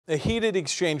A heated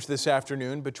exchange this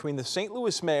afternoon between the St.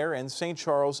 Louis mayor and St.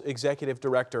 Charles executive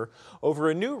director over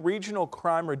a new regional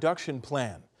crime reduction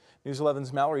plan. News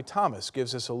 11's Mallory Thomas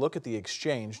gives us a look at the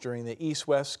exchange during the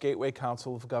East-West Gateway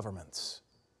Council of Governments.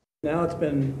 Now it's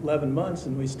been 11 months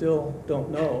and we still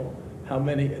don't know how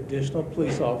many additional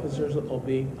police officers will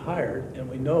be hired, and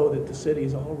we know that the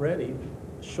city's already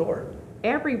short.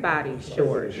 Everybody's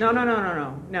short. No,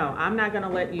 I'm not going to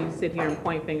let you sit here and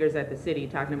point fingers at the city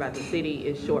talking about the city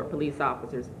is short police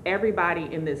officers.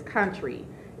 Everybody in this country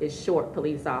is short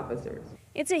police officers.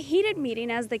 It's a heated meeting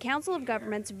as the Council of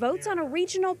Governments votes on a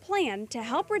regional plan to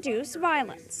help reduce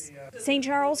violence. St.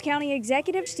 Charles County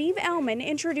Executive Steve Ehlmann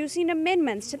introducing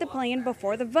amendments to the plan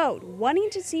before the vote, wanting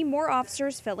to see more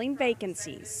officers filling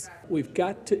vacancies. We've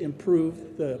got to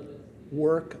improve the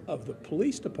work of the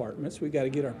police departments. We've got to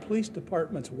get our police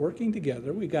departments working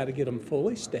together. We've got to get them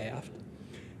fully staffed.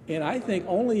 And I think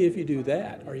only if you do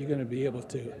that are you going to be able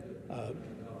to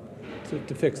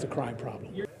fix the crime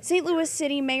problem. St. Louis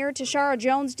City Mayor Tashara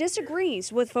Jones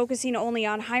disagrees with focusing only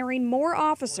on hiring more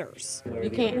officers. You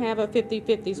can't have a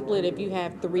 50-50 split if you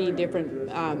have three different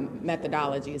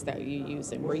methodologies that you're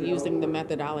using. We're using the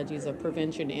methodologies of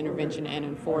prevention, intervention, and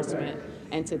enforcement.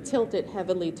 And to tilt it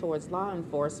heavily towards law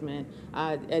enforcement,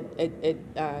 it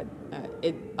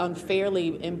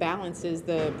unfairly imbalances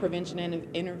the prevention and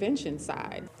intervention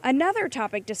side. Another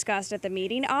topic discussed at the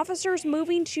meeting, officers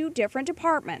moving to different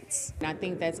departments. I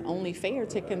think that's only fair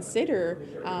to consider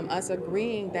us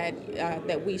agreeing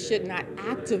that we should not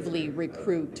actively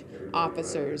recruit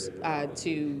officers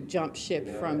to jump ship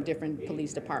from different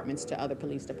police departments to other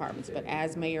police departments. But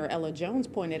as Mayor Ella Jones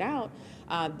pointed out,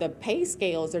 the pay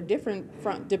scales are different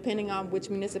depending on which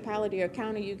municipality or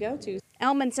county you go to.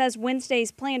 Ehlmann says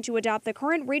Wednesday's plan to adopt the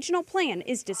current regional plan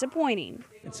is disappointing.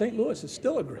 And St. Louis is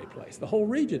still a great place. The whole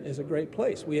region is a great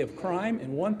place. We have crime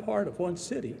in one part of one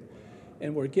city,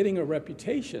 and we're getting a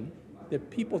reputation that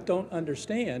people don't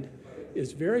understand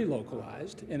is very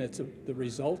localized, and it's the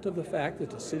result of the fact that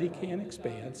the city can't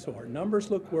expand, so our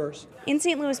numbers look worse. In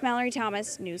St. Louis, Mallory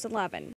Thomas, News 11.